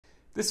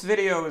This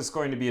video is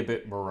going to be a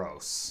bit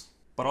morose,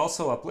 but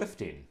also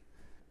uplifting,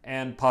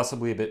 and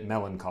possibly a bit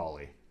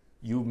melancholy.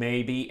 You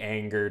may be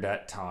angered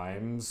at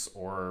times,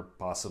 or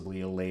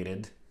possibly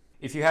elated.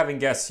 If you haven't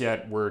guessed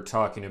yet, we're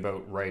talking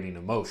about writing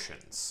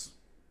emotions.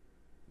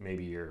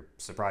 Maybe you're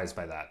surprised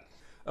by that.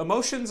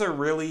 Emotions are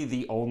really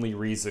the only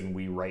reason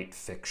we write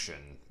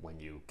fiction, when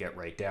you get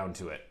right down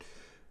to it.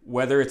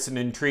 Whether it's an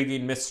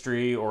intriguing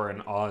mystery, or an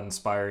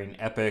awe-inspiring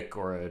epic,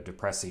 or a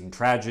depressing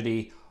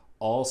tragedy,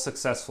 all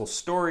successful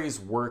stories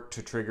work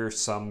to trigger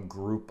some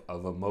group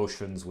of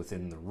emotions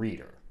within the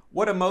reader.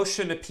 What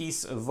emotion a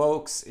piece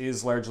evokes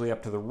is largely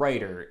up to the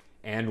writer,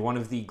 and one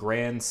of the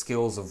grand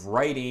skills of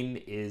writing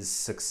is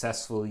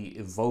successfully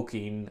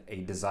evoking a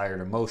desired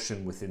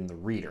emotion within the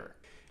reader.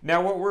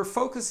 Now, what we're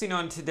focusing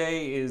on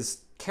today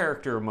is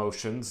character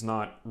emotions,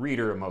 not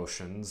reader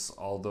emotions,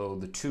 although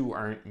the two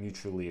aren't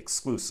mutually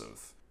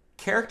exclusive.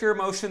 Character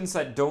emotions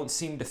that don't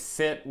seem to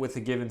fit with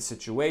a given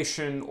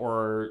situation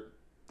or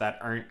that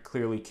aren't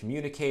clearly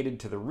communicated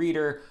to the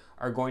reader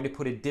are going to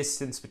put a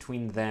distance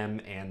between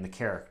them and the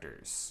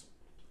characters.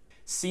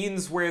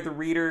 Scenes where the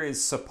reader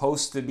is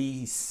supposed to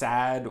be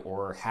sad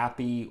or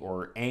happy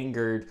or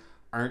angered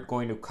aren't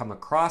going to come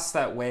across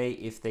that way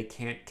if they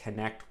can't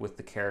connect with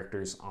the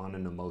characters on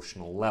an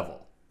emotional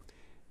level.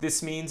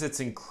 This means it's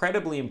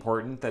incredibly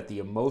important that the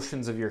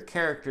emotions of your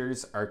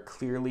characters are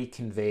clearly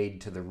conveyed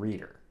to the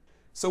reader.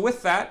 So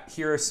with that,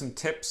 here are some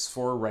tips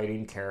for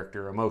writing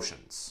character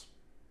emotions.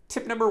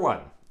 Tip number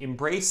 1,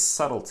 embrace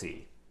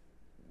subtlety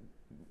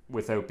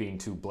without being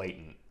too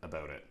blatant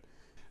about it.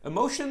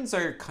 Emotions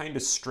are kind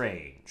of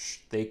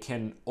strange. They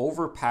can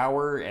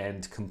overpower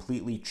and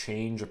completely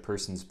change a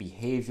person's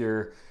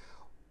behavior,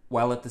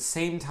 while at the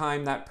same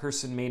time that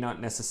person may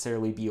not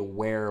necessarily be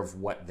aware of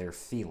what they're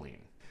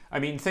feeling. I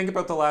mean, think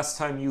about the last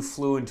time you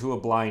flew into a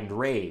blind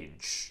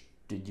rage.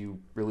 Did you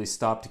really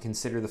stop to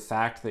consider the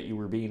fact that you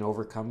were being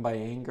overcome by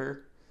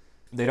anger?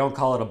 They don't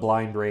call it a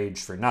blind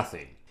rage for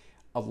nothing.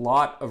 A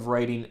lot of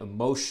writing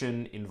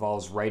emotion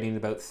involves writing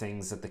about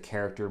things that the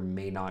character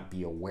may not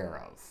be aware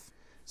of.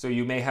 So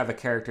you may have a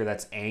character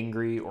that's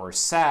angry or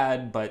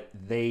sad, but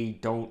they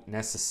don't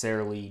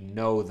necessarily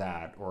know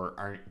that or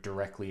aren't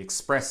directly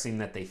expressing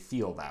that they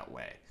feel that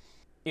way.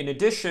 In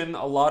addition,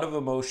 a lot of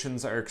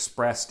emotions are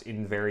expressed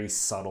in very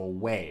subtle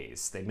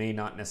ways. They may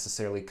not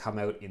necessarily come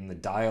out in the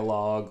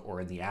dialogue or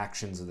in the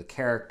actions of the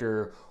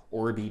character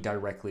or be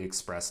directly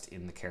expressed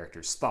in the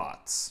character's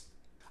thoughts.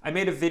 I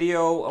made a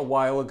video a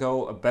while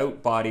ago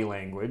about body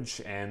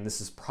language, and this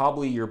is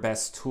probably your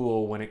best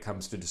tool when it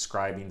comes to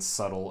describing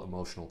subtle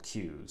emotional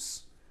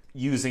cues.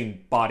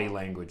 Using body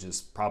language is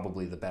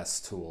probably the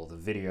best tool. The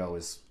video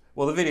is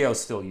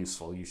still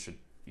useful. You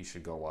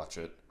should go watch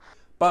it.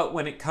 But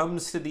when it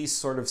comes to these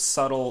sort of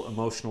subtle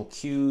emotional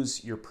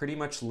cues, you're pretty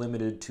much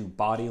limited to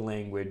body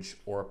language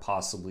or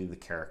possibly the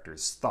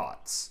character's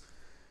thoughts,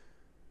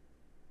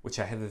 which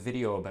I have a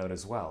video about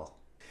as well.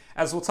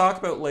 As we'll talk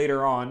about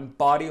later on,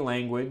 body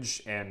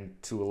language, and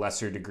to a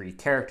lesser degree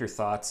character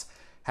thoughts,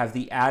 have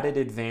the added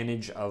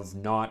advantage of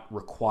not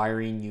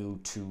requiring you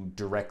to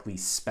directly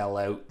spell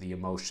out the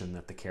emotion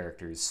that the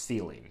character is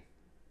feeling,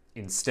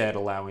 instead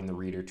allowing the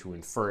reader to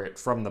infer it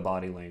from the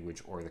body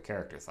language or the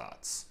character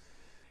thoughts.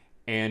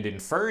 And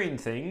inferring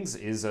things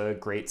is a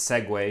great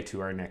segue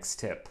to our next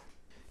tip.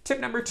 Tip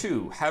number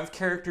 2, have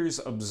characters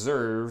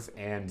observe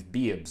and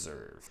be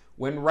observed.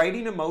 When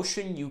writing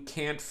emotion, you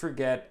can't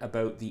forget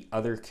about the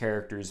other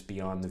characters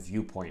beyond the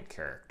viewpoint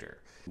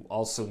character. You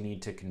also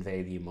need to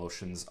convey the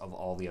emotions of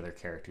all the other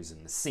characters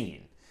in the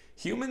scene.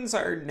 Humans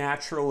are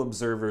natural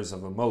observers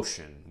of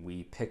emotion.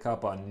 We pick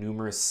up on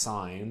numerous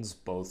signs,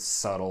 both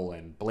subtle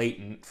and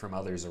blatant, from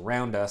others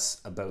around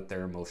us about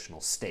their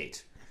emotional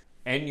state.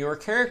 And your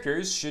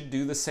characters should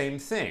do the same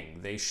thing.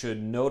 They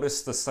should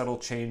notice the subtle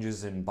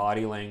changes in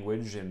body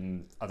language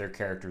and other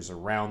characters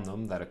around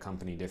them that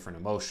accompany different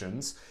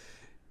emotions.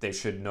 They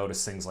should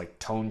notice things like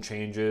tone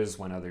changes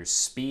when others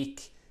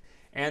speak,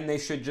 and they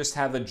should just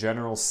have a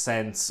general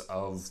sense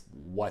of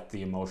what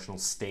the emotional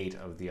state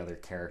of the other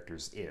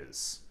characters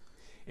is.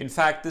 In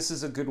fact, this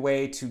is a good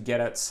way to get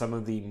at some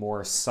of the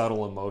more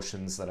subtle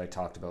emotions that I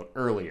talked about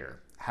earlier.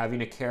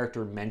 Having a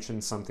character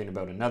mention something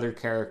about another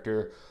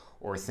character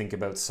or think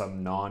about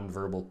some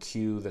non-verbal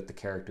cue that the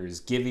character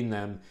is giving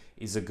them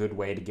is a good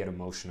way to get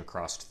emotion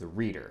across to the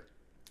reader,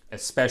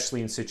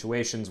 especially in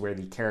situations where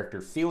the character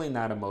feeling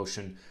that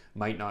emotion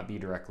might not be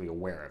directly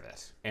aware of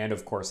it. And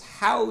of course,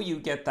 how you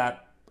get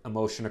that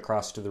emotion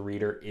across to the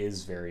reader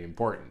is very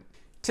important.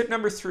 Tip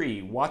number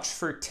 3, watch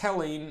for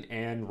telling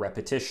and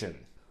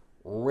repetition.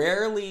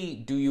 Rarely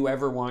do you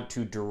ever want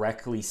to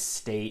directly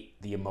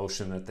state the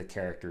emotion that the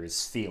character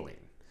is feeling.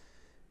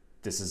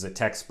 This is a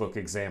textbook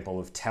example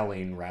of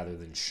telling rather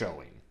than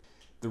showing.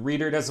 The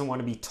reader doesn't want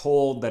to be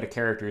told that a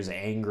character is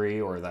angry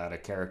or that a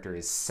character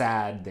is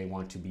sad. They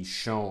want to be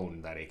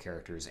shown that a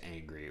character is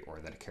angry or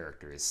that a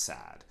character is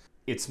sad.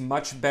 It's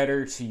much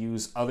better to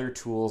use other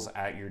tools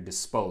at your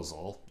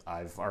disposal.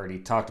 I've already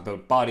talked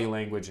about body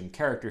language and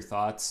character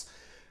thoughts.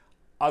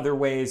 Other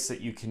ways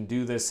that you can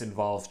do this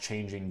involve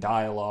changing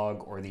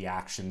dialogue or the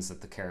actions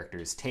that the character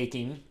is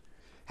taking.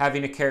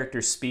 Having a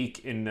character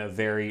speak in a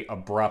very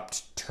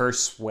abrupt,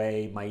 terse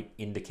way might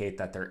indicate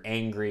that they're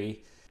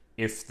angry.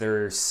 If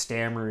they're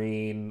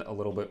stammering a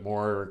little bit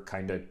more,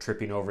 kind of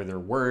tripping over their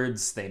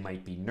words, they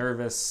might be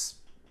nervous.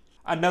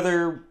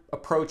 Another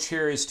approach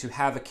here is to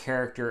have a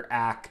character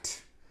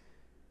act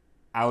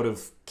out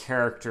of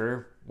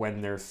character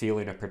when they're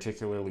feeling a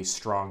particularly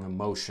strong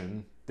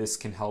emotion. This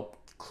can help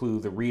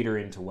clue the reader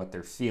into what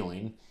they're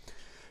feeling.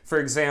 For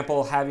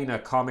example, having a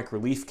comic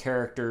relief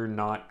character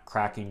not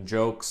cracking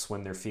jokes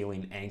when they're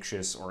feeling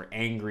anxious or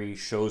angry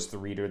shows the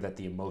reader that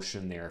the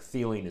emotion they are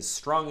feeling is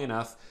strong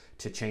enough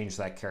to change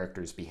that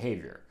character's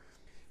behavior.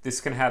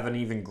 This can have an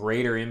even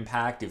greater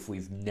impact if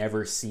we've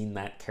never seen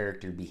that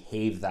character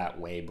behave that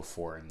way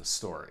before in the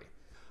story.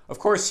 Of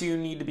course, you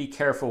need to be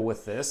careful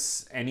with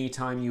this.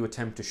 Anytime you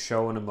attempt to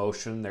show an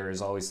emotion, there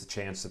is always the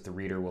chance that the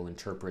reader will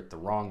interpret the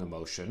wrong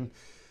emotion.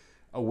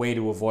 A way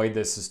to avoid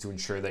this is to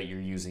ensure that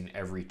you're using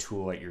every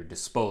tool at your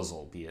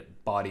disposal, be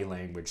it body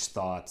language,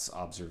 thoughts,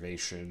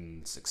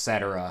 observations,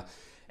 etc.,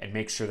 and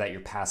make sure that you're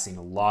passing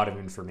a lot of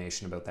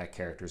information about that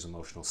character's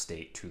emotional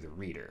state to the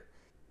reader.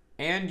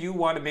 And you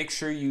want to make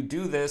sure you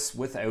do this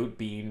without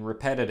being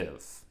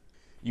repetitive.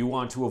 You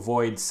want to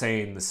avoid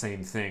saying the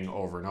same thing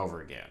over and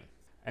over again.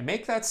 I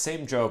make that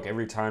same joke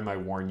every time I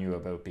warn you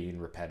about being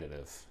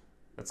repetitive.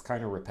 That's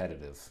kind of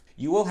repetitive.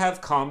 You will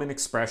have common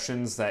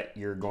expressions that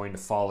you're going to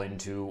fall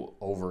into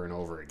over and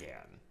over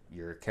again.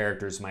 Your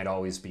characters might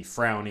always be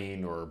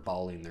frowning or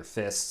balling their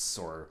fists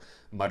or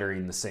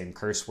muttering the same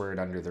curse word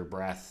under their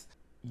breath.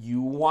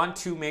 You want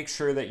to make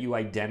sure that you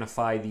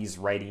identify these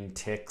writing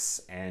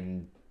tics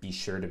and be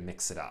sure to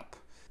mix it up.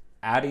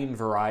 Adding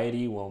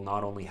variety will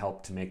not only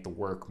help to make the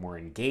work more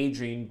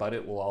engaging, but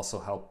it will also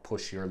help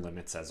push your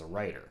limits as a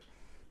writer.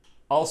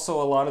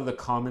 Also, a lot of the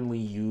commonly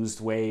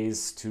used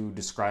ways to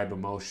describe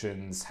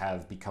emotions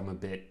have become a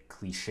bit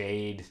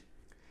cliched.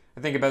 I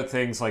think about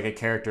things like a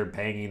character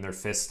banging their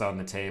fist on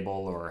the table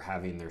or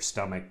having their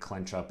stomach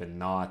clench up in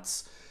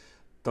knots.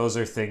 Those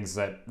are things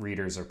that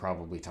readers are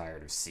probably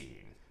tired of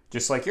seeing.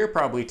 Just like you're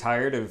probably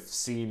tired of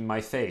seeing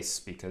my face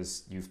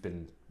because you've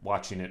been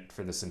watching it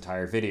for this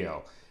entire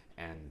video,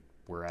 and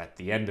we're at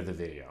the end of the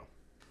video.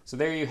 So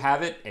there you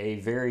have it,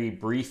 a very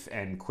brief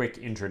and quick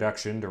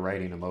introduction to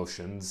writing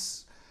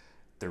emotions.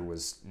 There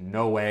was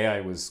no way I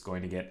was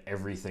going to get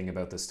everything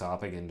about this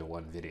topic into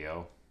one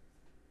video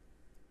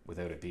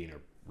without it being a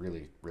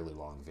really, really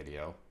long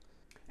video.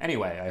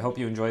 Anyway, I hope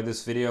you enjoyed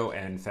this video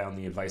and found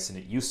the advice in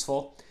it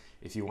useful.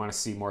 If you want to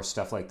see more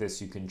stuff like this,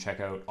 you can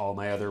check out all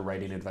my other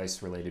writing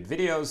advice related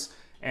videos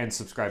and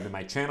subscribe to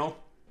my channel.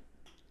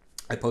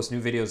 I post new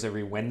videos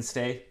every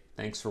Wednesday.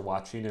 Thanks for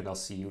watching, and I'll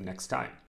see you next time.